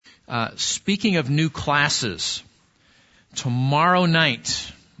Speaking of new classes, tomorrow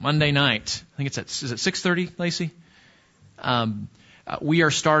night, Monday night, I think is it 6:30, Lacey? We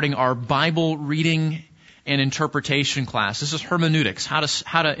are starting our Bible reading and interpretation class. This is hermeneutics, how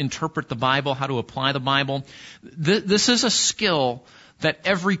to interpret the Bible, how to apply the Bible. This is a skill that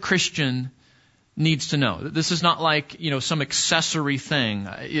every Christian needs to know. This is not like, some accessory thing.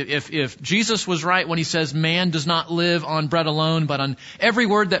 If Jesus was right when he says man does not live on bread alone, but on every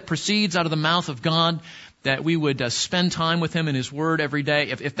word that proceeds out of the mouth of God, that we would spend time with him in his word every day.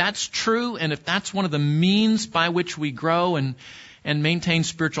 If that's true, and if that's one of the means by which we grow and maintain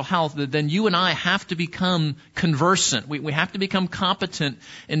spiritual health, then you and I have to become conversant. We have to become competent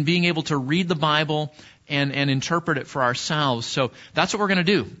in being able to read the Bible and interpret it for ourselves. So that's what we're going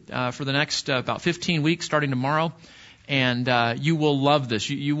to do for the next about 15 weeks, starting tomorrow. And you will love this.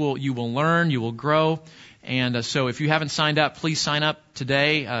 You will learn. You will grow. And so if you haven't signed up, please sign up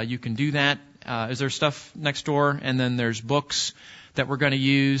today. You can do that. Is there stuff next door? And then there's books that we're going to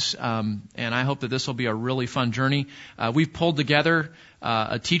use, and I hope that this will be a really fun journey. We've pulled together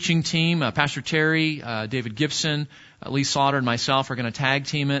a teaching team. Pastor Terry, David Gibson, Lee Slaughter, and myself are going to tag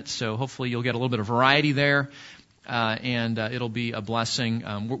team it, so hopefully you'll get a little bit of variety there, and it'll be a blessing.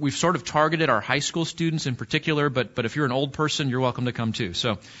 We've sort of targeted our high school students in particular, but if you're an old person, you're welcome to come too.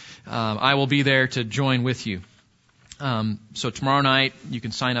 So I will be there to join with you. So tomorrow night, you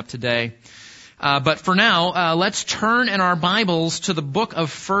can sign up today. But for now, let's turn in our Bibles to the book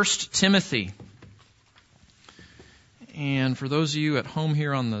of 1 Timothy. And for those of you at home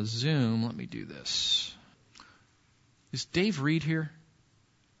here on the Zoom, let me do this. Is Dave Reed here?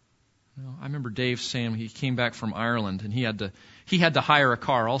 No, I remember Dave saying he came back from Ireland and he had to hire a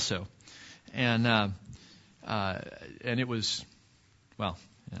car also, and it was, well,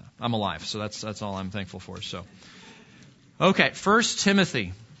 yeah, I'm alive, so that's all I'm thankful for. So, okay, 1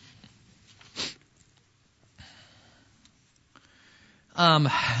 Timothy. 1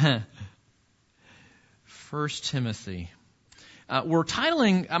 Timothy. I'm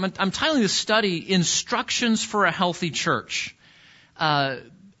titling this study "Instructions for a Healthy Church."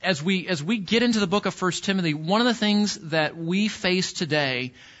 As we get into the book of 1 Timothy, one of the things that we face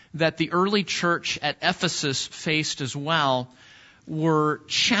today, that the early church at Ephesus faced as well, were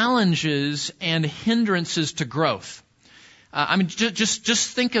challenges and hindrances to growth. Just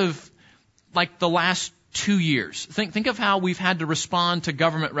think of like the last 2 years. Think of how we've had to respond to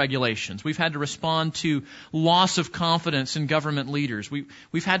government regulations. We've had to respond to loss of confidence in government leaders.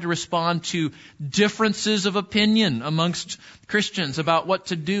 We've had to respond to differences of opinion amongst Christians about what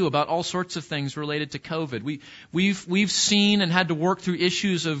to do about all sorts of things related to COVID. We've seen and had to work through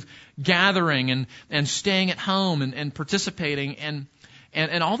issues of gathering and staying at home and participating and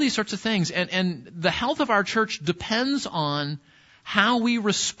all these sorts of things. And the health of our church depends on how we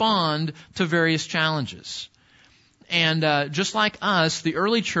respond to various challenges. And just like us, the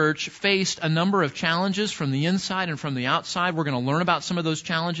early church faced a number of challenges from the inside and from the outside. We're going to learn about some of those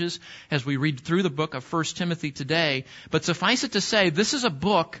challenges as we read through the book of 1 Timothy today. But suffice it to say, this is a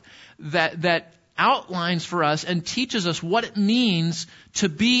book that outlines for us and teaches us what it means to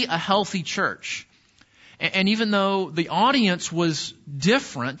be a healthy church. And even though the audience was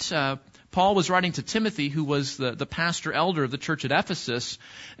different, Paul was writing to Timothy, who was the pastor elder of the church at Ephesus.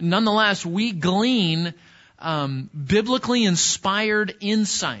 Nonetheless, we glean biblically inspired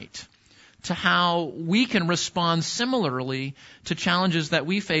insight to how we can respond similarly to challenges that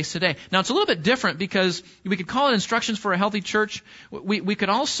we face today. Now, it's a little bit different because we could call it Instructions for a Healthy Church. We could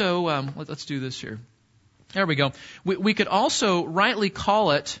also, let's do this here. There we go. We could also rightly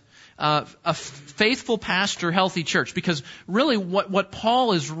call it a faithful pastor, healthy church, because really what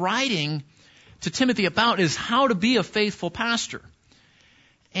Paul is writing to Timothy about is how to be a faithful pastor.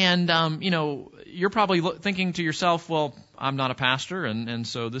 And, you're probably thinking to yourself, well, I'm not a pastor, and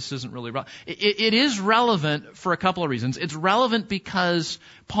so this isn't really relevant. It is relevant for a couple of reasons. It's relevant because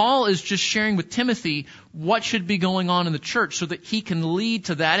Paul is just sharing with Timothy what should be going on in the church so that he can lead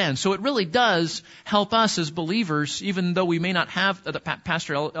to that end. So it really does help us as believers, even though we may not have the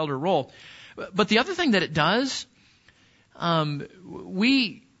pastor elder role. But the other thing that it does,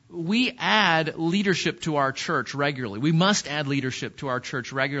 we add leadership to our church regularly. We must add leadership to our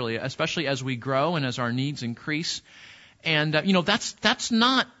church regularly, especially as we grow and as our needs increase. And, that's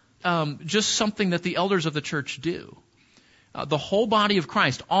not just something that the elders of the church do. The whole body of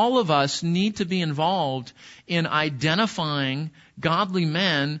Christ, all of us need to be involved in identifying godly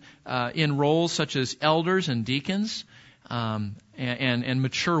men in roles such as elders and deacons, and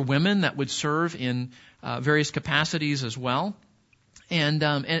mature women that would serve in various capacities as well.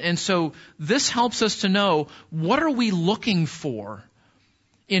 And so this helps us to know, what are we looking for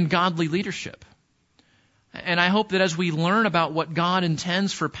in godly leadership. And I hope that as we learn about what God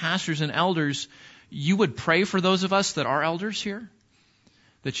intends for pastors and elders, you would pray for those of us that are elders here.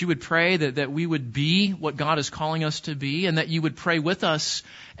 That you would pray that we would be what God is calling us to be, and that you would pray with us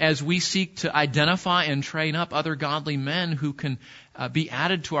as we seek to identify and train up other godly men who can be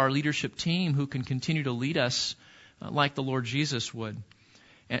added to our leadership team, who can continue to lead us like the Lord Jesus would.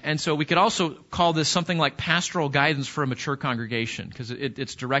 And so we could also call this something like pastoral guidance for a mature congregation, because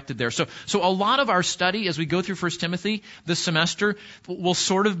it's directed there. So a lot of our study as we go through 1 Timothy this semester will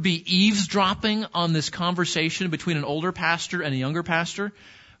sort of be eavesdropping on this conversation between an older pastor and a younger pastor.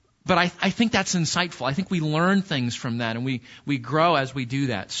 But I think that's insightful. I think we learn things from that, and we grow as we do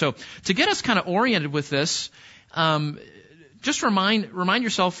that. So to get us kind of oriented with this, just remind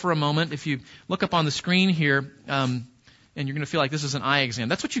yourself for a moment, if you look up on the screen here, and you're going to feel like this is an eye exam.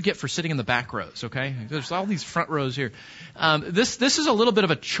 That's what you get for sitting in the back rows, okay? There's all these front rows here. This is a little bit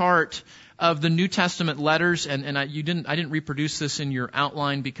of a chart of the New Testament letters, and I didn't reproduce this in your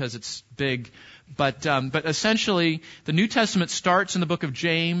outline because it's big, but essentially the New Testament starts in the book of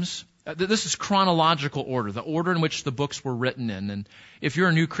James. This is chronological order, the order in which the books were written in. And if you're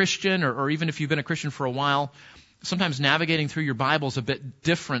a new Christian, or even if you've been a Christian for a while, sometimes navigating through your Bible is a bit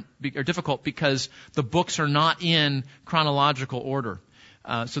difficult because the books are not in chronological order.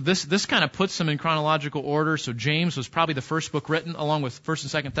 So this kind of puts them in chronological order. So James was probably the first book written, along with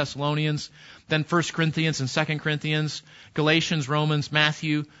 1st and 2nd Thessalonians, then 1 Corinthians and 2 Corinthians, Galatians, Romans,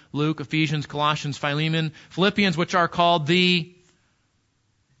 Matthew, Luke, Ephesians, Colossians, Philemon, Philippians, which are called the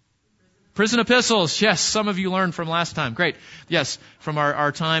prison epistles. Yes, some of you learned from last time. Great. Yes, from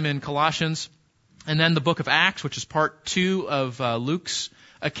our time in Colossians. And then the book of Acts, which is part 2 of Luke's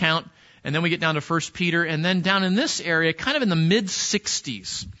account. And then we get down to 1 Peter. And then down in this area, kind of in the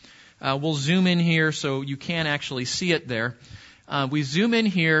mid-60s, we'll zoom in here so you can actually see it there. We zoom in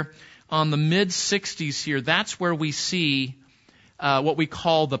here on the mid-60s here. That's where we see what we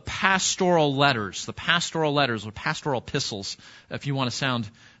call the pastoral letters or pastoral epistles, if you want to sound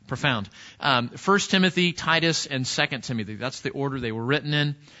profound. 1 Timothy, Titus, and 2 Timothy. That's the order they were written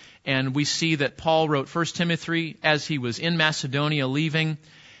in. And we see that Paul wrote 1 Timothy as he was in Macedonia leaving,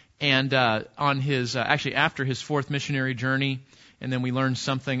 and on his actually after his 4th missionary journey, and then we learned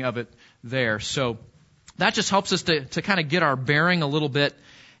something of it there. So that just helps us to kind of get our bearing a little bit.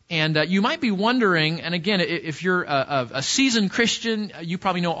 And you might be wondering, and again, if you're a seasoned Christian, you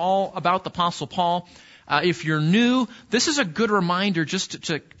probably know all about the Apostle Paul. If you're new, this is a good reminder just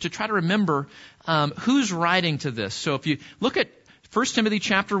to try to remember who's writing to this. So if you look at 1 Timothy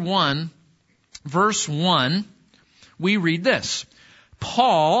chapter 1, verse 1, we read this.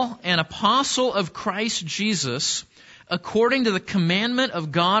 Paul, an apostle of Christ Jesus, according to the commandment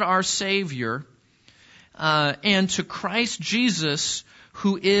of God our Savior, and to Christ Jesus,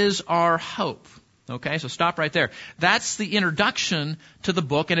 who is our hope. Okay, so stop right there. That's the introduction to the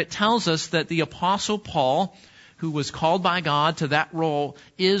book, and it tells us that the apostle Paul, who was called by God to that role,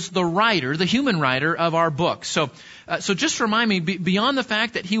 is the writer, the human writer of our book. So just remind me, beyond the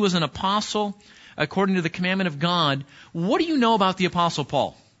fact that he was an apostle according to the commandment of God, what do you know about the apostle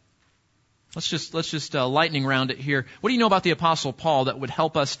Paul? Let's just lightning round it here. What do you know about the apostle Paul that would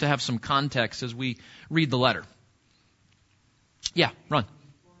help us to have some context as we read the letter? Yeah, Ron.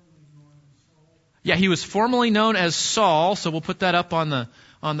 Yeah, he was formerly known as Saul, so we'll put that up on the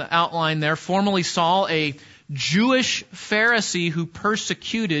outline there. Formerly Saul, a Jewish Pharisee who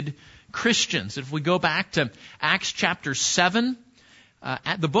persecuted Christians. If we go back to Acts chapter 7,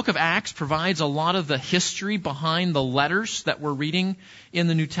 the book of Acts provides a lot of the history behind the letters that we're reading in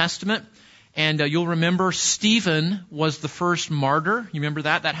the New Testament. And you'll remember Stephen was the first martyr. You remember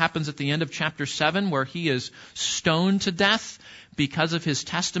that? That happens at the end of chapter 7, where he is stoned to death because of his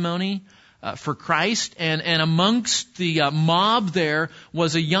testimony for Christ. And amongst the mob there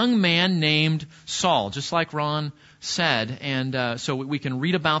was a young man named Saul, just like Ron said. And so we can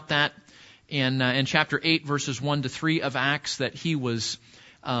read about that in chapter 8, verses 1 to 3 of Acts, that he was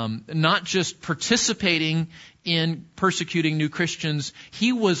not just participating in persecuting new Christians,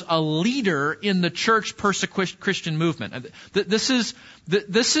 he was a leader in the church Christian movement. This is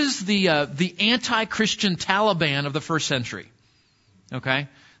the anti-Christian Taliban of the first century. Okay?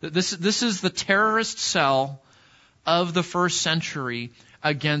 This is the terrorist cell of the first century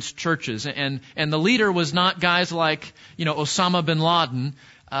against churches. And the leader was not guys like, Osama bin Laden.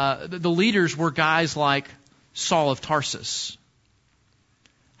 The leaders were guys like Saul of Tarsus.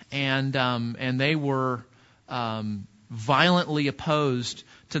 And they were violently opposed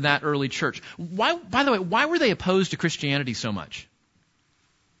to that early church. By the way, why were they opposed to Christianity so much?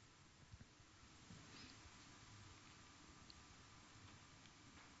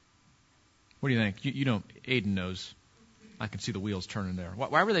 What do you think? You know, Aiden knows. I can see the wheels turning there.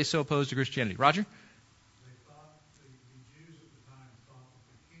 Why were they so opposed to Christianity? Roger? They thought, the Jews at the time thought that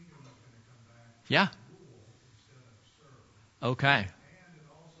the kingdom was going to come back Yeah. to rule instead of serve. Okay. And it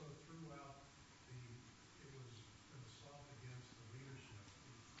also threw out it was an assault against the leadership.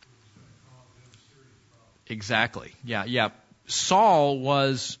 It was going to cause them serious problems. Exactly. Yeah. Saul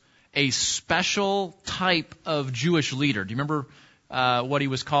was a special type of Jewish leader. Do you remember what he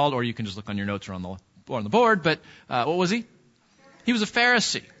was called? Or you can just look on your notes or on the board. But what was he? He was a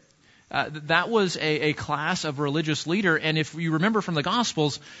Pharisee. That was a class of religious leader. And if you remember from the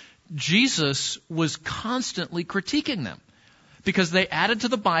Gospels, Jesus was constantly critiquing them because they added to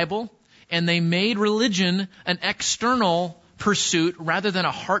the Bible and they made religion an external pursuit rather than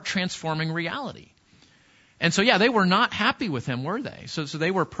a heart-transforming reality. And so, they were not happy with him, were they? So they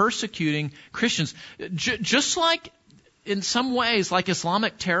were persecuting Christians. Just like, in some ways, like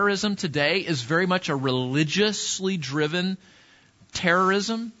Islamic terrorism today is very much a religiously driven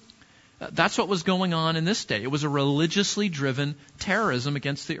terrorism. That's what was going on in this day. It was a religiously driven terrorism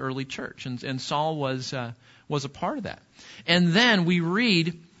against the early church. And Saul was a part of that. And then we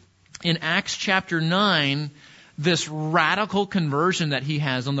read in Acts chapter 9, this radical conversion that he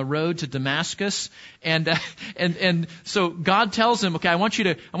has on the road to Damascus, and so God tells him, okay, I want you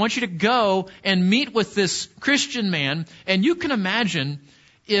to go and meet with this Christian man, and you can imagine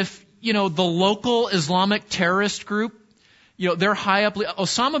if the local Islamic terrorist group, they're high up,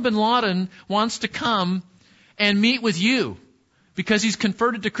 Osama bin Laden wants to come and meet with you because he's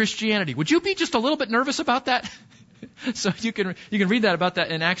converted to Christianity. Would you be just a little bit nervous about that? So you can read that about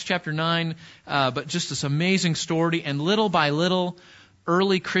that in Acts chapter 9, but just this amazing story. And little by little,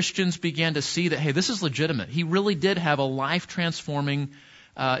 early Christians began to see that, hey, this is legitimate. He really did have a life-transforming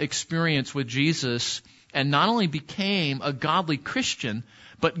experience with Jesus, and not only became a godly Christian,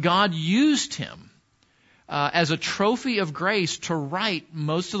 but God used him as a trophy of grace to write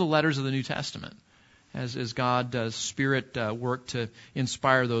most of the letters of the New Testament, as God's Spirit worked to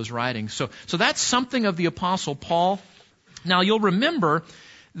inspire those writings. So that's something of the Apostle Paul. Now, you'll remember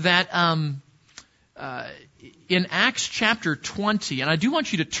that in Acts chapter 20, and I do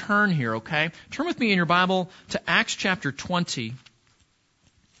want you to turn here, okay? Turn with me in your Bible to Acts chapter 20.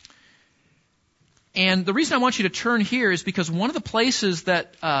 And the reason I want you to turn here is because one of the places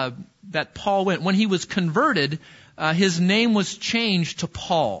that Paul went, when he was converted, his name was changed to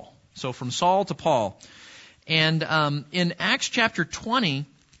Paul. So from Saul to Paul. And in Acts chapter 20,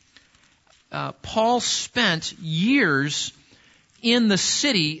 Paul spent years in the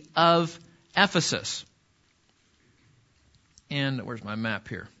city of Ephesus. And where's my map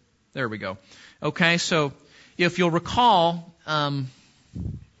here? There we go. Okay, so if you'll recall, we'll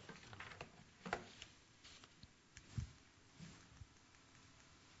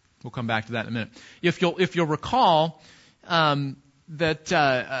come back to that in a minute. If you'll recall, that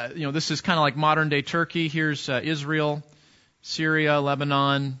this is kind of like modern day Turkey. Here's Israel, Syria,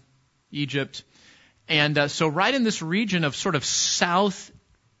 Lebanon, Egypt, and so right in this region of sort of south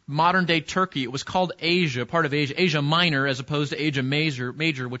modern day Turkey, it was called Asia, part of Asia, Asia Minor as opposed to Asia Major,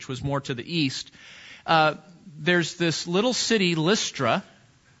 which was more to the east. There's this little city, Lystra,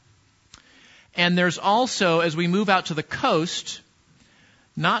 and there's also, as we move out to the coast,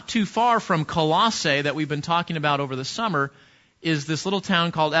 not too far from Colossae that we've been talking about over the summer, is this little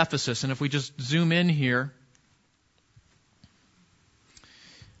town called Ephesus. And if we just zoom in here,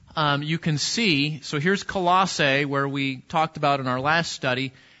 you can see, so here's Colossae, where we talked about in our last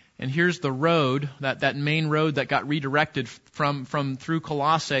study, and here's the road, that main road that got redirected from through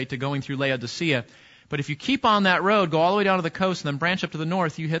Colossae to going through Laodicea. But if you keep on that road, go all the way down to the coast, and then branch up to the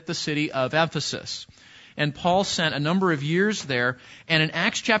north, you hit the city of Ephesus. And Paul spent a number of years there, and in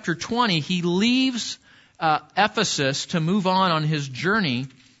Acts chapter 20, he leaves Ephesus to move on his journey.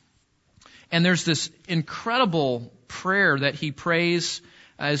 And there's this incredible prayer that he prays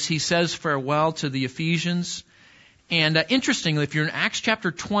as he says farewell to the Ephesians. And interestingly, if you're in Acts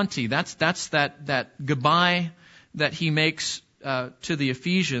chapter 20, that's that goodbye that he makes to the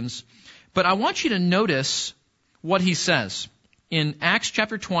Ephesians. But I want you to notice what he says in Acts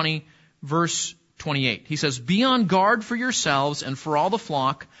chapter 20, verse 28. He says, "Be on guard for yourselves and for all the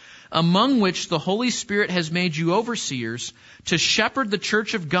flock, among which the Holy Spirit has made you overseers, to shepherd the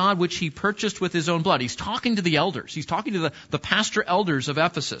church of God which he purchased with his own blood." He's talking to the elders. He's talking to the pastor elders of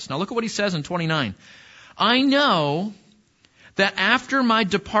Ephesus. Now look at what he says in 29. "I know that after my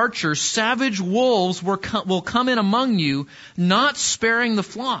departure, savage wolves will come in among you, not sparing the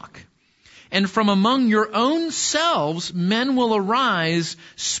flock. And from among your own selves men will arise,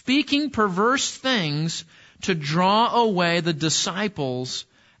 speaking perverse things to draw away the disciples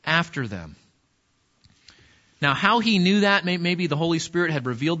after them." Now, how he knew that, maybe the Holy Spirit had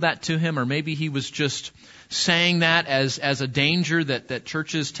revealed that to him, or maybe he was just saying that as a danger that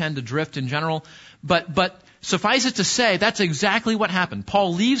churches tend to drift in general. But suffice it to say, that's exactly what happened.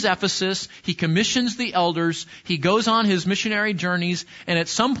 Paul leaves Ephesus, he commissions the elders, he goes on his missionary journeys, and at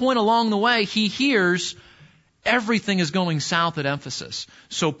some point along the way, he hears everything is going south at Ephesus.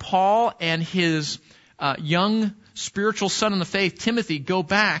 So Paul and his young spiritual son in the faith, Timothy, go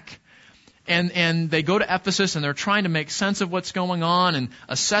back and they go to Ephesus, and they're trying to make sense of what's going on and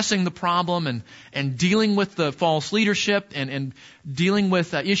assessing the problem and dealing with the false leadership and dealing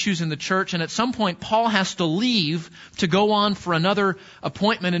with issues in the church. And at some point, Paul has to leave to go on for another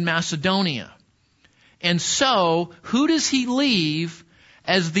appointment in Macedonia. And so, who does he leave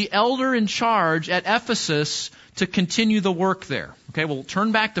as the elder in charge at Ephesus to continue the work there? Okay, we'll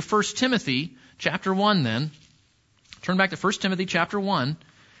turn back to 1 Timothy chapter 1 then. Turn back to 1 Timothy chapter 1.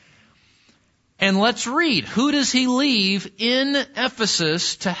 And let's read. Who does he leave in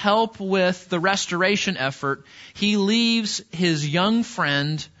Ephesus to help with the restoration effort? He leaves his young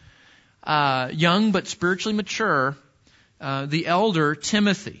friend, young but spiritually mature, the elder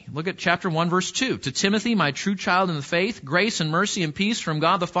Timothy. Look at chapter 1, verse 2. To Timothy, my true child in the faith, grace and mercy and peace from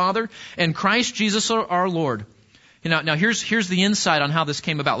God the Father and Christ Jesus our Lord. Now here's the insight on how this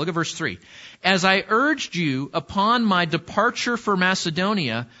came about. Look at verse 3. As I urged you upon my departure for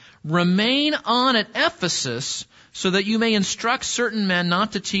Macedonia, remain on at Ephesus so that you may instruct certain men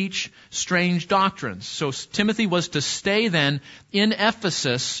not to teach strange doctrines. So Timothy was to stay then in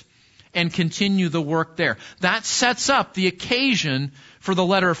Ephesus and continue the work there. That sets up the occasion for the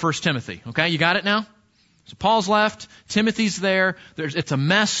letter of 1 Timothy. Okay, you got it now? So Paul's left, Timothy's there, it's a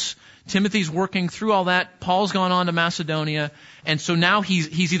mess. Timothy's working through all that. Paul's gone on to Macedonia. And so now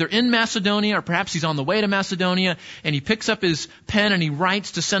he's either in Macedonia or perhaps he's on the way to Macedonia, and he picks up his pen and he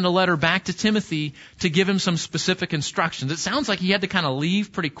writes to send a letter back to Timothy to give him some specific instructions. It sounds like he had to kind of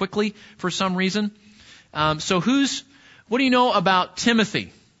leave pretty quickly for some reason. What do you know about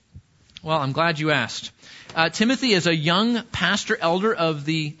Timothy? Well, I'm glad you asked. Timothy is a young pastor elder of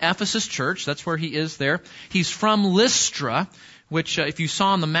the Ephesus church. That's where he is there. He's from Lystra, which if you saw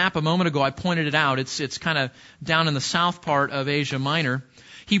on the map a moment ago, I pointed it out. It's kind of down in the south part of Asia Minor.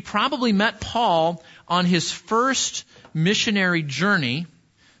 He probably met Paul on his first missionary journey.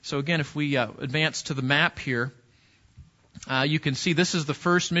 So again, if we advance to the map here, you can see this is the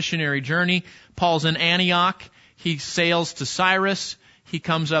first missionary journey. Paul's in Antioch. He sails to Cyrus. He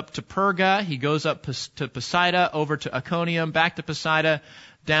comes up to Perga. He goes up to Pisidia, over to Iconium, back to Pisidia,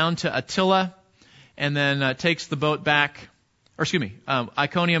 down to Attila, and then takes the boat back.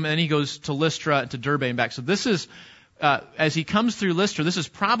 Iconium, and then he goes to Lystra, to Derbe and back. So this is, as he comes through Lystra, this is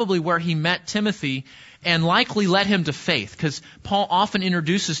probably where he met Timothy and likely led him to faith, because Paul often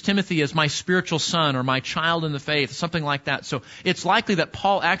introduces Timothy as my spiritual son or my child in the faith, something like that. So it's likely that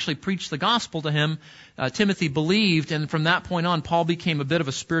Paul actually preached the gospel to him. Timothy believed, and from that point on, Paul became a bit of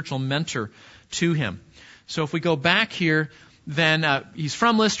a spiritual mentor to him. So if we go back here, then he's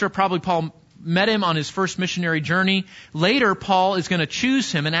from Lystra. Probably Paul met him on his first missionary journey. Later, Paul is going to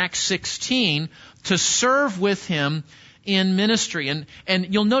choose him in Acts 16 to serve with him in ministry.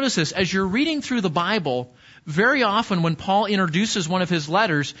 And you'll notice this, as you're reading through the Bible, very often when Paul introduces one of his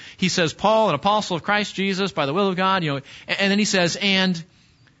letters, he says, Paul, an apostle of Christ Jesus, by the will of God, and then he says, and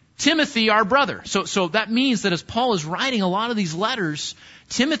Timothy, our brother. So that means that as Paul is writing a lot of these letters,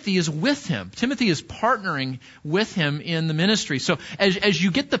 Timothy is with him. Timothy is partnering with him in the ministry. So as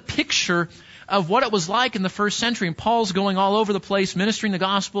you get the picture of what it was like in the first century, and Paul's going all over the place, ministering the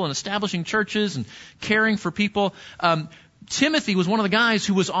gospel and establishing churches and caring for people, Timothy was one of the guys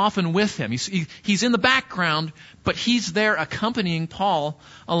who was often with him. He's in the background, but he's there accompanying Paul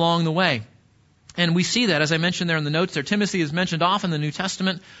along the way. And we see that, as I mentioned there in the notes there, Timothy is mentioned often in the New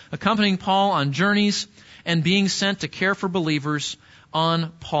Testament, accompanying Paul on journeys and being sent to care for believers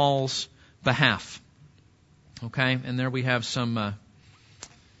on Paul's behalf. Okay, and there we have some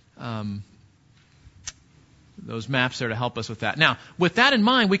those maps there to help us with that. Now, with that in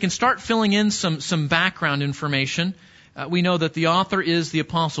mind, we can start filling in some background information. We know that the author is the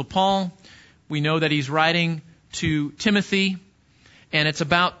Apostle Paul. We know that he's writing to Timothy, and it's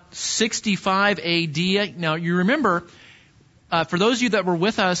about 65 A.D. Now, you remember, for those of you that were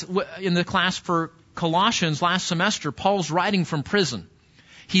with us in the class for Colossians last semester, Paul's writing from prison.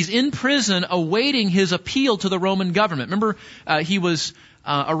 He's in prison awaiting his appeal to the Roman government. Remember, he was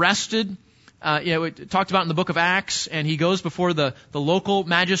arrested. We talked about in the book of Acts, and he goes before the local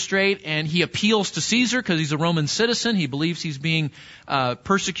magistrate, and he appeals to Caesar because he's a Roman citizen. He believes he's being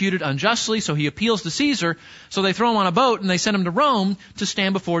persecuted unjustly, so he appeals to Caesar. So they throw him on a boat, and they send him to Rome to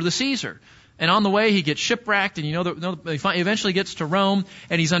stand before the Caesar. And on the way, he gets shipwrecked, and he eventually gets to Rome,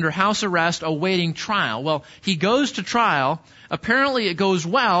 and he's under house arrest awaiting trial. Well, he goes to trial. Apparently it goes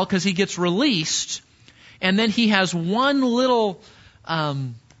well because he gets released, and then he has one little,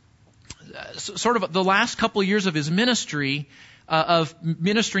 sort of the last couple of years of his ministry, of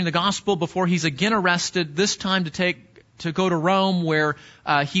ministering the gospel before he's again arrested, this time to go to Rome where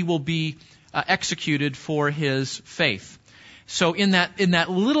he will be executed for his faith. So in that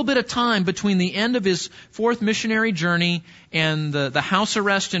little bit of time between the end of his fourth missionary journey and the house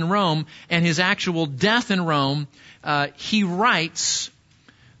arrest in Rome and his actual death in Rome, he writes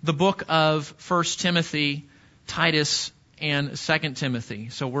the book of 1 Timothy, Titus, and 2 Timothy.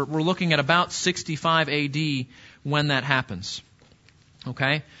 So we're looking at about 65 AD when that happens.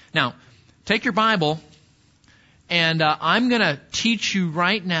 Okay? Now, take your Bible, and I'm going to teach you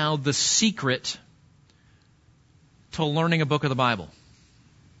right now the secret to learning a book of the Bible.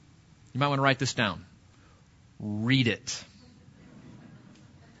 You might want to write this down. Read it.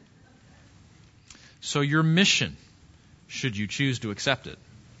 So your mission, should you choose to accept it,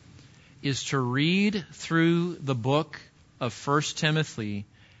 is to read through the book of 1 Timothy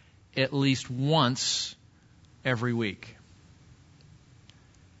at least once every week.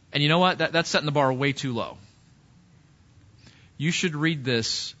 And you know what? That's setting the bar way too low. You should read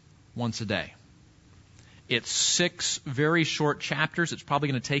this once a day. It's 6 very short chapters. It's probably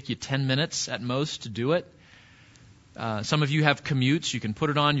going to take you 10 minutes at most to do it. Some of you have commutes. You can put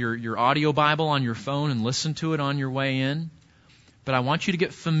it on your audio Bible on your phone and listen to it on your way in. But I want you to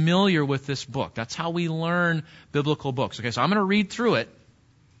get familiar with this book. That's how we learn biblical books. Okay, so I'm going to read through it.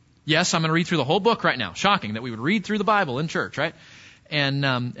 Yes, I'm going to read through the whole book right now. Shocking that we would read through the Bible in church, right? And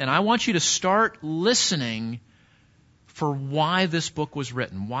I want you to start listening for why this book was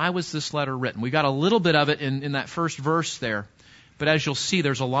written. Why was this letter written? We got a little bit of it in that first verse there. But as you'll see,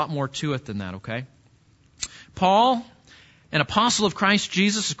 there's a lot more to it than that, okay? Paul, an apostle of Christ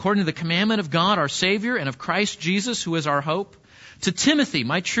Jesus, according to the commandment of God, our Savior, and of Christ Jesus, who is our hope, to Timothy,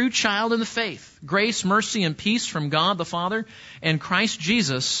 my true child in the faith, grace, mercy, and peace from God the Father and Christ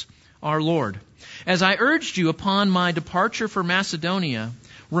Jesus, our Lord. As I urged you upon my departure for Macedonia,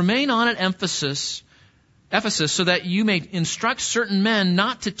 remain on at Ephesus, so that you may instruct certain men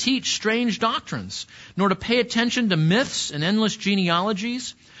not to teach strange doctrines, nor to pay attention to myths and endless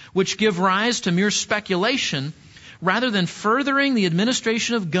genealogies, which give rise to mere speculation, rather than furthering the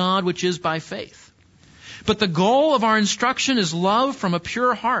administration of God, which is by faith. But the goal of our instruction is love from a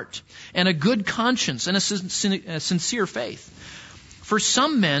pure heart, and a good conscience, and a sincere faith. For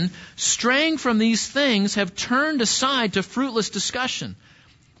some men, straying from these things, have turned aside to fruitless discussion,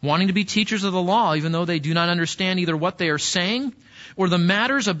 wanting to be teachers of the law, even though they do not understand either what they are saying or the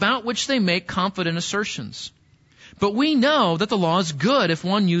matters about which they make confident assertions. But we know that the law is good if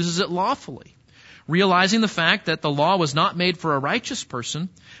one uses it lawfully, realizing the fact that the law was not made for a righteous person,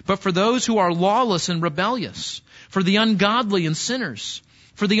 but for those who are lawless and rebellious, for the ungodly and sinners,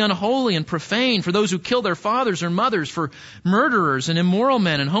 for the unholy and profane, for those who kill their fathers or mothers, for murderers and immoral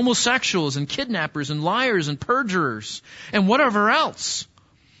men and homosexuals and kidnappers and liars and perjurers, and whatever else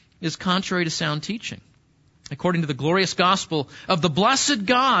is contrary to sound teaching, according to the glorious gospel of the blessed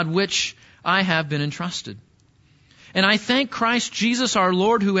God which I have been entrusted. And I thank Christ Jesus our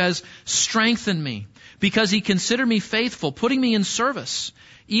Lord, who has strengthened me, because he considered me faithful, putting me in service,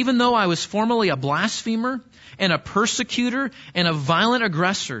 even though I was formerly a blasphemer and a persecutor and a violent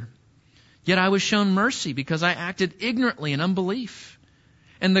aggressor. Yet I was shown mercy because I acted ignorantly in unbelief.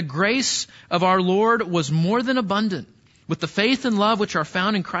 And the grace of our Lord was more than abundant with the faith and love which are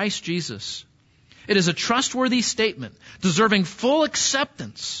found in Christ Jesus. It is a trustworthy statement, deserving full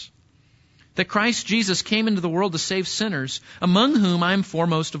acceptance, that Christ Jesus came into the world to save sinners, among whom I am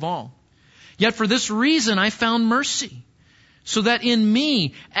foremost of all. Yet for this reason I found mercy, so that in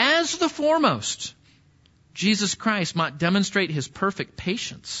me, as the foremost, Jesus Christ might demonstrate his perfect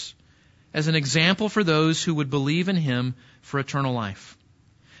patience as an example for those who would believe in him for eternal life.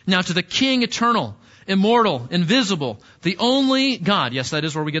 Now to the King eternal, immortal, invisible, the only God, yes, that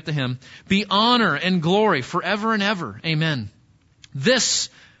is where we get the hymn, be honor and glory forever and ever. Amen. This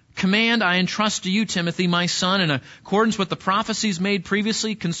command I entrust to you, Timothy, my son, in accordance with the prophecies made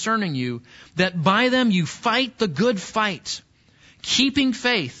previously concerning you, that by them you fight the good fight, keeping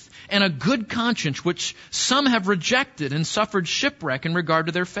faith and a good conscience, which some have rejected and suffered shipwreck in regard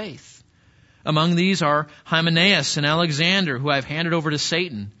to their faith. Among these are Hymenaeus and Alexander, who I have handed over to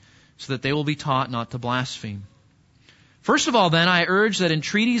Satan, so that they will be taught not to blaspheme. First of all, then, I urge that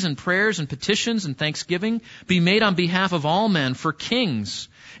entreaties and prayers and petitions and thanksgiving be made on behalf of all men, for kings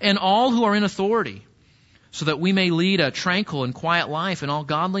and all who are in authority, so that we may lead a tranquil and quiet life in all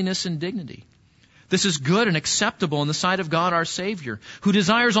godliness and dignity. This is good and acceptable in the sight of God our Savior, who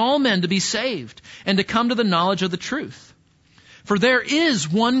desires all men to be saved and to come to the knowledge of the truth. For there is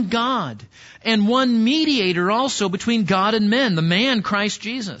one God and one mediator also between God and men, the man Christ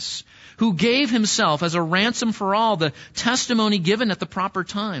Jesus, who gave himself as a ransom for all, the testimony given at the proper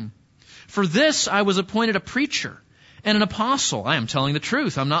time. For this I was appointed a preacher and an apostle. I am telling the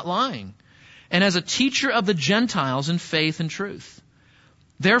truth, I'm not lying. And as a teacher of the Gentiles in faith and truth.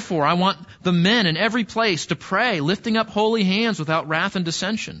 Therefore, I want the men in every place to pray, lifting up holy hands without wrath and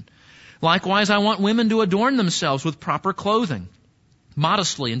dissension. Likewise, I want women to adorn themselves with proper clothing,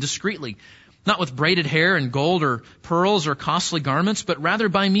 modestly and discreetly, not with braided hair and gold or pearls or costly garments, but rather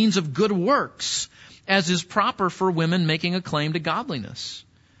by means of good works, as is proper for women making a claim to godliness.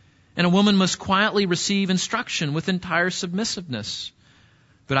 And a woman must quietly receive instruction with entire submissiveness.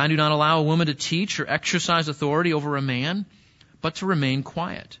 But I do not allow a woman to teach or exercise authority over a man, but to remain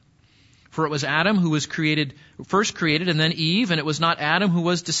quiet. For it was Adam who was first created, and then Eve, and it was not Adam who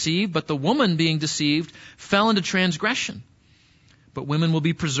was deceived, but the woman being deceived fell into transgression. But women will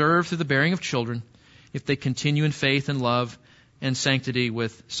be preserved through the bearing of children if they continue in faith and love and sanctity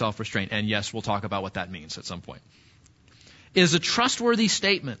with self-restraint. And yes, we'll talk about what that means at some point. It is a trustworthy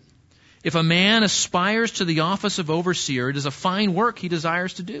statement. If a man aspires to the office of overseer, it is a fine work he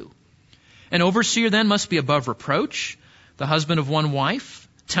desires to do. An overseer then must be above reproach, the husband of one wife,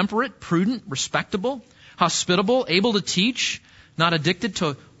 temperate, prudent, respectable, hospitable, able to teach, not addicted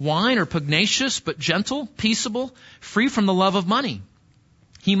to wine or pugnacious, but gentle, peaceable, free from the love of money.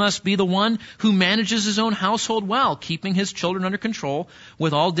 He must be the one who manages his own household well, keeping his children under control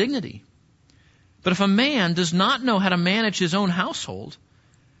with all dignity. But if a man does not know how to manage his own household,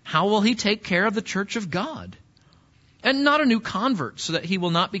 how will he take care of the church of God? And not a new convert, so that he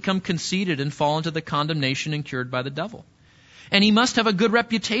will not become conceited and fall into the condemnation incurred by the devil. And he must have a good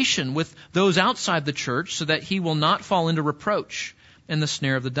reputation with those outside the church, so that he will not fall into reproach and the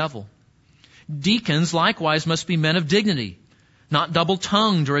snare of the devil. Deacons likewise must be men of dignity, not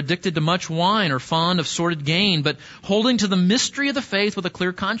double-tongued or addicted to much wine or fond of sordid gain, but holding to the mystery of the faith with a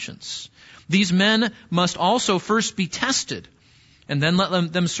clear conscience. These men must also first be tested, and then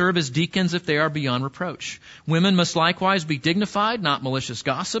let them serve as deacons if they are beyond reproach. Women must likewise be dignified, not malicious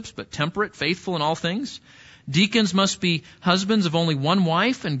gossips, but temperate, faithful in all things. Deacons must be husbands of only one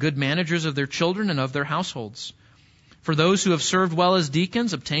wife and good managers of their children and of their households. For those who have served well as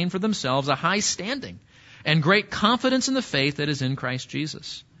deacons obtain for themselves a high standing and great confidence in the faith that is in Christ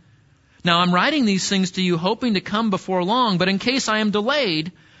Jesus. Now I'm writing these things to you hoping to come before long, but in case I am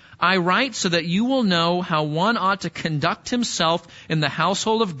delayed, I write so that you will know how one ought to conduct himself in the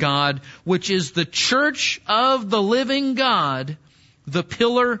household of God, which is the church of the living God, the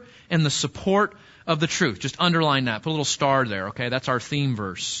pillar and the support of the truth. Just underline that. Put a little star there, okay? That's our theme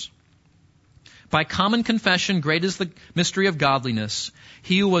verse. By common confession, great is the mystery of godliness.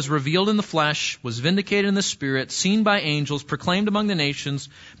 He who was revealed in the flesh, was vindicated in the spirit, seen by angels, proclaimed among the nations,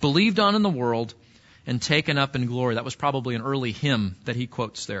 believed on in the world, and taken up in glory. That was probably an early hymn that he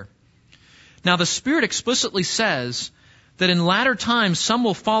quotes there. Now the Spirit explicitly says that in latter times some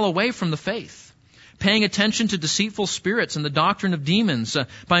will fall away from the faith, paying attention to deceitful spirits and the doctrine of demons,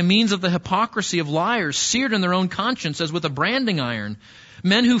 by means of the hypocrisy of liars, seared in their own conscience as with a branding iron,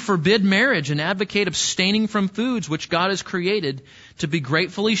 men who forbid marriage and advocate abstaining from foods which God has created to be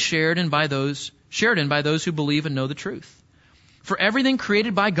gratefully shared in by those who believe and know the truth. For everything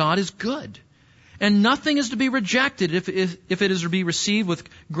created by God is good, and nothing is to be rejected if it is to be received with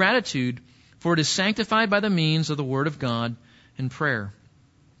gratitude, for it is sanctified by the means of the Word of God and prayer.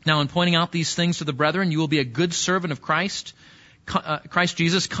 Now, in pointing out these things to the brethren, you will be a good servant of Christ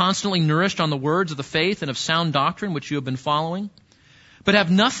Jesus, constantly nourished on the words of the faith and of sound doctrine which you have been following. But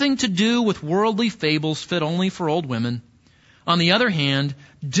have nothing to do with worldly fables fit only for old women. On the other hand,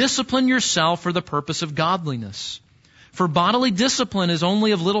 discipline yourself for the purpose of godliness. For bodily discipline is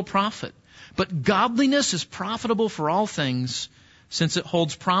only of little profit, but godliness is profitable for all things, since it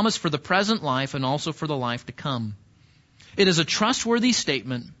holds promise for the present life and also for the life to come. It is a trustworthy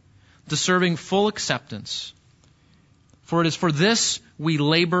statement, deserving full acceptance. For it is for this we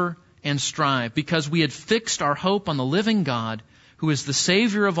labor and strive, because we had fixed our hope on the living God, who is the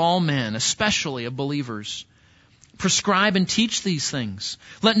Savior of all men, especially of believers. Prescribe and teach these things.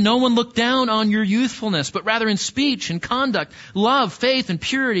 Let no one look down on your youthfulness, but rather in speech and conduct, love, faith, and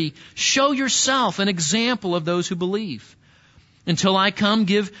purity, show yourself an example of those who believe. Until I come,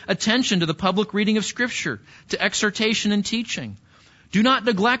 give attention to the public reading of Scripture, to exhortation and teaching. Do not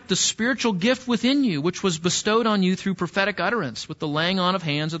neglect the spiritual gift within you, which was bestowed on you through prophetic utterance, with the laying on of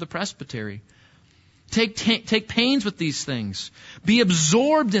hands of the presbytery. Take pains with these things. Be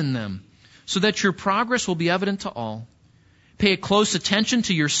absorbed in them so that your progress will be evident to all. Pay close attention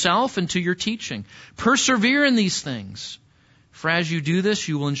to yourself and to your teaching. Persevere in these things. For as you do this,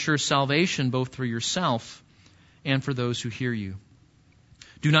 you will ensure salvation both through yourself and for those who hear you.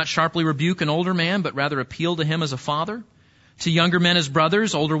 Do not sharply rebuke an older man, but rather appeal to him as a father. To younger men as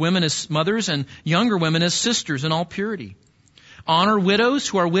brothers, older women as mothers, and younger women as sisters in all purity. Honor widows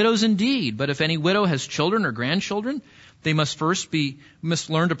who are widows indeed, but if any widow has children or grandchildren, they must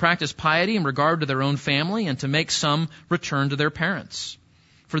learn to practice piety in regard to their own family and to make some return to their parents.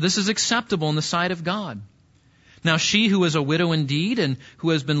 For this is acceptable in the sight of God. Now she who is a widow indeed and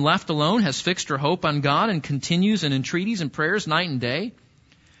who has been left alone has fixed her hope on God and continues in entreaties and prayers night and day.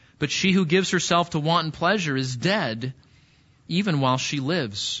 But she who gives herself to wanton pleasure is dead, even while she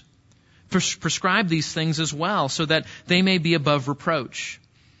lives. Prescribe these things as well, so that they may be above reproach.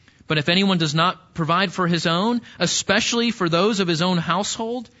 But if anyone does not provide for his own, especially for those of his own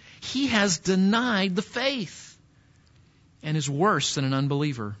household, he has denied the faith and is worse than an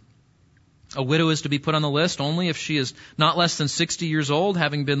unbeliever. A widow is to be put on the list only if she is not less than 60 years old,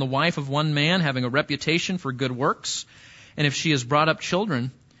 having been the wife of one man, having a reputation for good works, and if she has brought up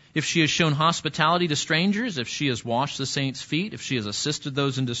children, if she has shown hospitality to strangers, if she has washed the saints' feet, if she has assisted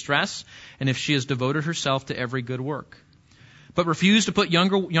those in distress, and if she has devoted herself to every good work. But refuse to put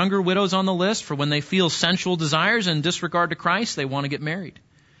younger widows on the list, for when they feel sensual desires and disregard to Christ, they want to get married,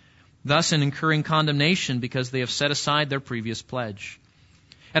 thus in incurring condemnation because they have set aside their previous pledge.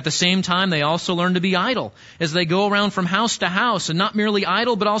 At the same time, they also learn to be idle, as they go around from house to house, and not merely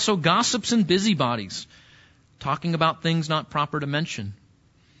idle, but also gossips and busybodies, talking about things not proper to mention.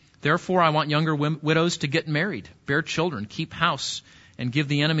 Therefore, I want younger widows to get married, bear children, keep house, and give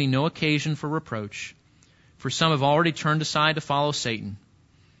the enemy no occasion for reproach. For some have already turned aside to follow Satan.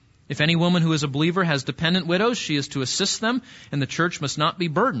 If any woman who is a believer has dependent widows, she is to assist them, and the church must not be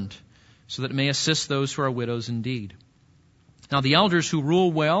burdened, so that it may assist those who are widows indeed. Now the elders who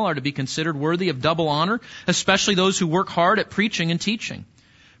rule well are to be considered worthy of double honor, especially those who work hard at preaching and teaching.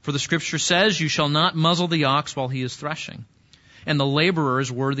 For the Scripture says, "You shall not muzzle the ox while he is threshing, and the laborer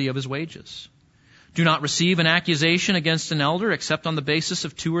is worthy of his wages." Do not receive an accusation against an elder except on the basis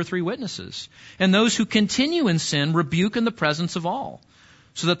of 2 or 3 witnesses. And those who continue in sin rebuke in the presence of all,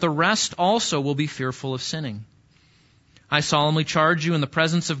 so that the rest also will be fearful of sinning. I solemnly charge you in the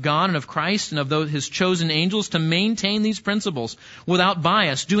presence of God and of Christ and of his chosen angels to maintain these principles without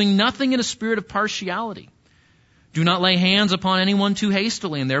bias, doing nothing in a spirit of partiality. Do not lay hands upon anyone too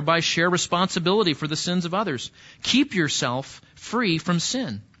hastily and thereby share responsibility for the sins of others. Keep yourself free from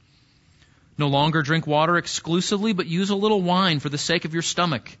sin. No longer drink water exclusively, but use a little wine for the sake of your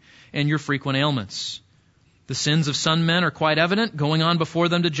stomach and your frequent ailments. The sins of some men are quite evident, going on before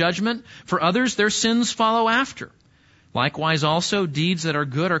them to judgment. For others, their sins follow after. Likewise also, deeds that are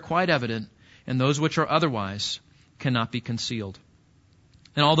good are quite evident, and those which are otherwise cannot be concealed.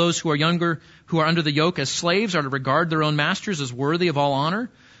 And all those who are younger, who are under the yoke as slaves, are to regard their own masters as worthy of all honor,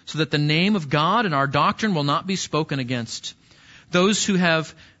 so that the name of God and our doctrine will not be spoken against. Those who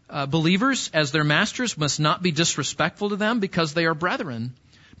have believers as their masters must not be disrespectful to them because they are brethren,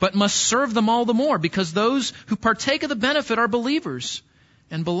 but must serve them all the more because those who partake of the benefit are believers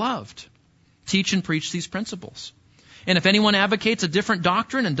and beloved. Teach and preach these principles. And if anyone advocates a different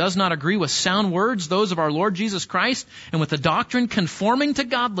doctrine and does not agree with sound words, those of our Lord Jesus Christ, and with the doctrine conforming to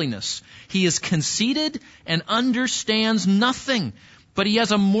godliness, he is conceited and understands nothing, but he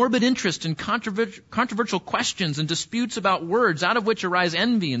has a morbid interest in controversial questions and disputes about words, out of which arise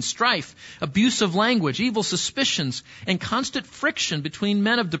envy and strife, abuse of language, evil suspicions, and constant friction between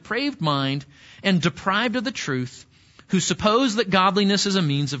men of depraved mind and deprived of the truth, who suppose that godliness is a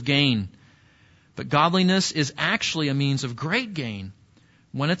means of gain. But godliness is actually a means of great gain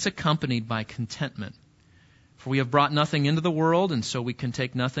when it's accompanied by contentment. For we have brought nothing into the world, and so we can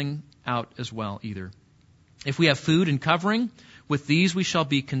take nothing out as well either. If we have food and covering, with these we shall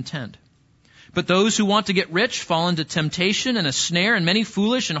be content. But those who want to get rich fall into temptation and a snare and many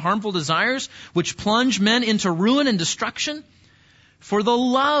foolish and harmful desires, which plunge men into ruin and destruction. For the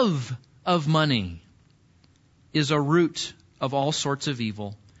love of money is a root of all sorts of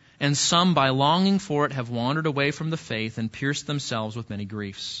evil, and some by longing for it have wandered away from the faith and pierced themselves with many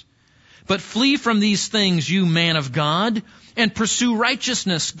griefs. But flee from these things, you man of God, and pursue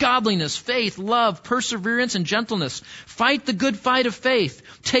righteousness, godliness, faith, love, perseverance, and gentleness. Fight the good fight of faith.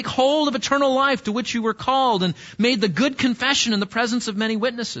 Take hold of eternal life to which you were called and made the good confession in the presence of many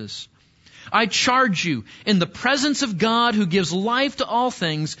witnesses. I charge you, in the presence of God who gives life to all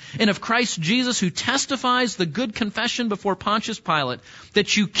things, and of Christ Jesus who testifies the good confession before Pontius Pilate,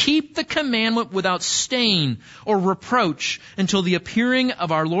 that you keep the commandment without stain or reproach until the appearing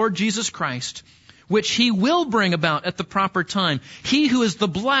of our Lord Jesus Christ, which he will bring about at the proper time. He who is the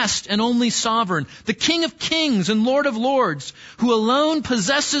blessed and only sovereign, the King of kings and Lord of lords, who alone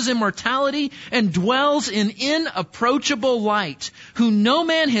possesses immortality and dwells in inapproachable light, who no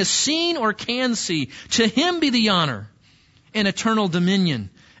man has seen or can see. To him be the honor and eternal dominion.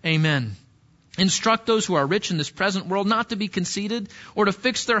 Amen. Instruct those who are rich in this present world not to be conceited or to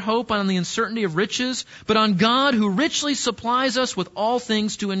fix their hope on the uncertainty of riches, but on God who richly supplies us with all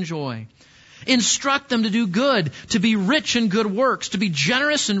things to enjoy. Instruct them to do good, to be rich in good works, to be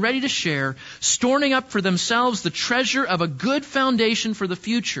generous and ready to share, storing up for themselves the treasure of a good foundation for the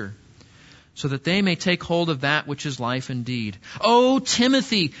future, so that they may take hold of that which is life indeed. O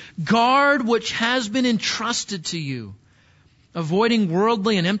Timothy, guard which has been entrusted to you, avoiding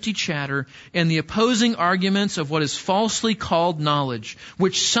worldly and empty chatter and the opposing arguments of what is falsely called knowledge,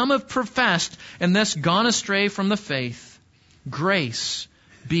 which some have professed and thus gone astray from the faith. Grace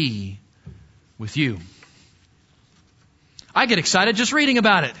be with you. I get excited just reading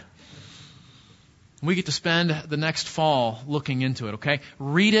about it. We get to spend the next fall looking into it, okay?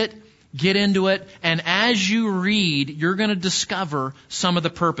 Read it, get into it, and as you read, you're going to discover some of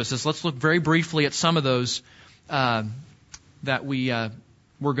the purposes. Let's look very briefly at some of those that we're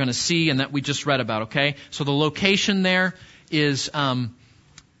going to see and that we just read about, okay? So the location there is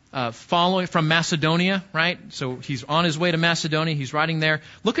following from Macedonia, right? So he's on his way to Macedonia. He's riding there.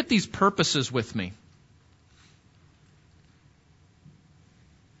 Look at these purposes with me.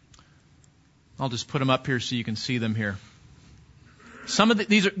 I'll just put them up here so you can see them here. Some of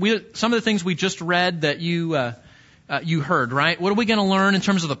the things we just read that you heard, right? What are we going to learn in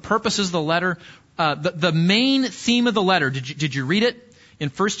terms of the purposes of the letter? The main theme of the letter. Did you read it in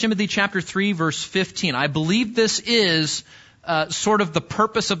 1 Timothy chapter 3, verse 15? I believe this is sort of the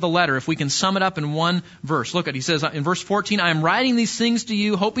purpose of the letter, if we can sum it up in one verse. Look at, he says in verse 14, I am writing these things to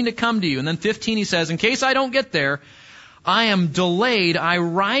you, hoping to come to you. And then 15, he says, in case I don't get there, I am delayed. I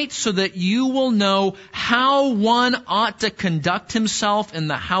write so that you will know how one ought to conduct himself in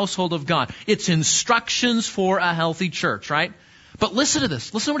the household of God. It's instructions for a healthy church, right? But listen to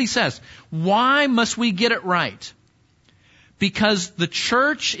this. Listen to what he says. Why must we get it right? Because the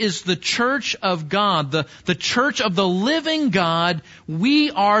church is the church of God, the church of the living God.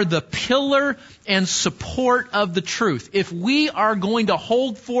 We are the pillar and support of the truth. If we are going to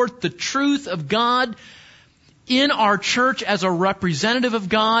hold forth the truth of God in our church as a representative of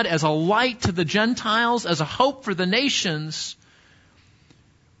God, as a light to the Gentiles, as a hope for the nations,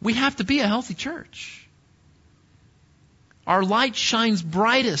 we have to be a healthy church. Our light shines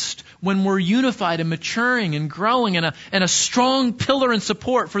brightest when we're unified and maturing and growing and a strong pillar and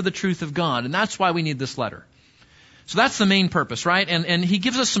support for the truth of God. And that's why we need this letter. So that's the main purpose, right? And he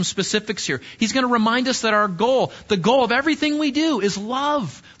gives us some specifics here. He's going to remind us that the goal of everything we do is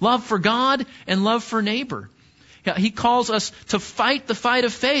love. Love for God and love for neighbor. He calls us to fight the fight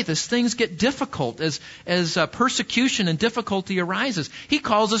of faith as things get difficult, as persecution and difficulty arises. He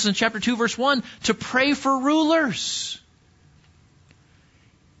calls us in chapter 2, verse 1, to pray for rulers.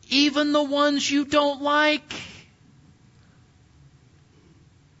 Even the ones you don't like.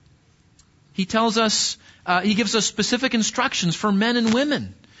 He tells us, he gives us specific instructions for men and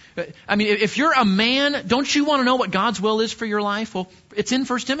women. I mean, if you're a man, don't you want to know what God's will is for your life? Well, it's in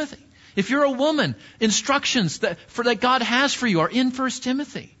 1 Timothy. If you're a woman, instructions that God has for you are in 1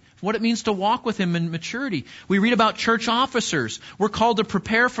 Timothy. What it means to walk with Him in maturity. We read about church officers. We're called to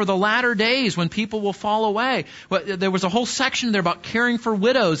prepare for the latter days when people will fall away. There was a whole section there about caring for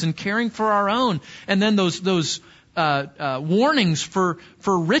widows and caring for our own. And then those warnings for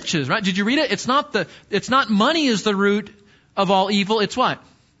riches, right? Did you read it? It's not money is the root of all evil. It's what?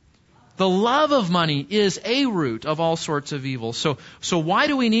 The love of money is a root of all sorts of evil. So why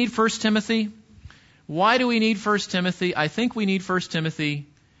do we need 1 Timothy? Why do we need 1 Timothy? I think we need 1 Timothy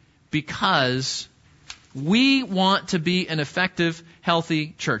because we want to be an effective,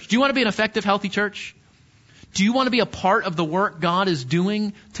 healthy church. Do you want to be an effective, healthy church? Do you want to be a part of the work God is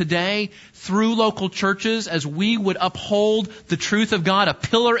doing today through local churches as we would uphold the truth of God, a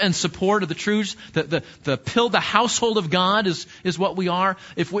pillar and support of the truth? The household of God is what we are.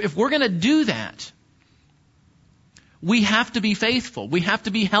 If we're going to do that, we have to be faithful. We have to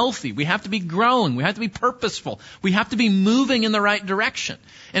be healthy. We have to be growing. We have to be purposeful. We have to be moving in the right direction.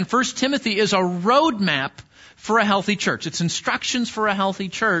 And 1 Timothy is a roadmap for a healthy church. It's instructions for a healthy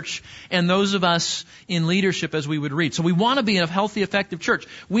church, and those of us in leadership as we would read. So we want to be a healthy, effective church.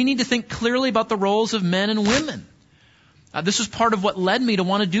 We need to think clearly about the roles of men and women. This is part of what led me to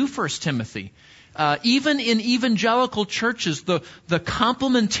want to do 1 Timothy. Even in evangelical churches, the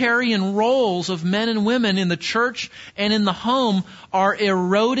complementarian roles of men and women in the church and in the home are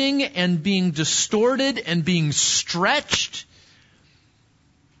eroding and being distorted and being stretched,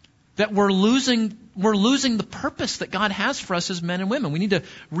 that we're losing the purpose that God has for us as men and women. We need to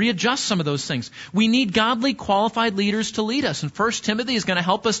readjust some of those things. We need godly, qualified leaders to lead us. And 1 Timothy is going to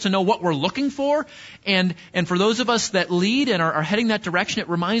help us to know what we're looking for. And for those of us that lead and are heading that direction, it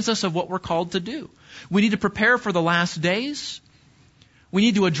reminds us of what we're called to do. We need to prepare for the last days. We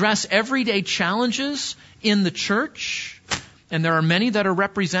need to address everyday challenges in the church. And there are many that are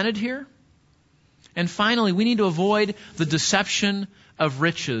represented here. And finally, we need to avoid the deception of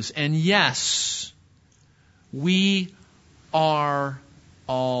riches. And yes, we are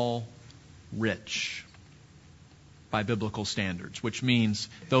all rich by biblical standards, which means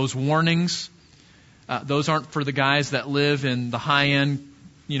those warnings, those aren't for the guys that live in the high-end,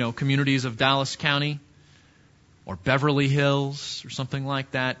 communities of Dallas County or Beverly Hills or something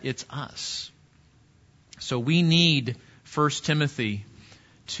like that. It's us. So we need 1 Timothy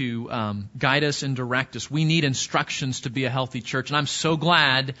to guide us and direct us. We need instructions to be a healthy church. And I'm so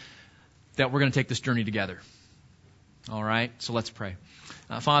glad that we're going to take this journey together. All right? So let's pray.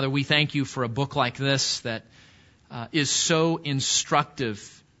 Father, we thank you for a book like this that is so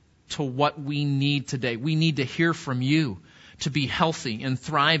instructive to what we need today. We need to hear from you to be healthy and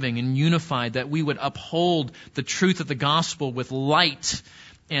thriving and unified, that we would uphold the truth of the gospel with light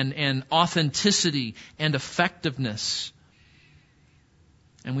and authenticity and effectiveness.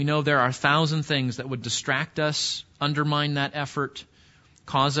 And we know there are 1,000 things that would distract us, undermine that effort,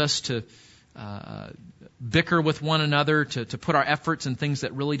 cause us to bicker with one another, to put our efforts in things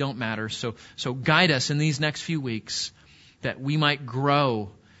that really don't matter. So guide us in these next few weeks that we might grow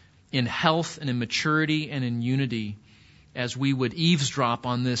in health and in maturity and in unity as we would eavesdrop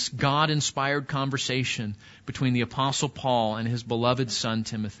on this God-inspired conversation between the Apostle Paul and his beloved son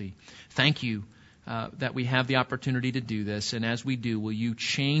Timothy. Thank you that we have the opportunity to do this, and as we do, will you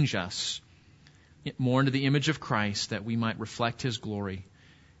change us more into the image of Christ that we might reflect his glory.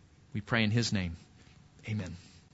 We pray in his name. Amen.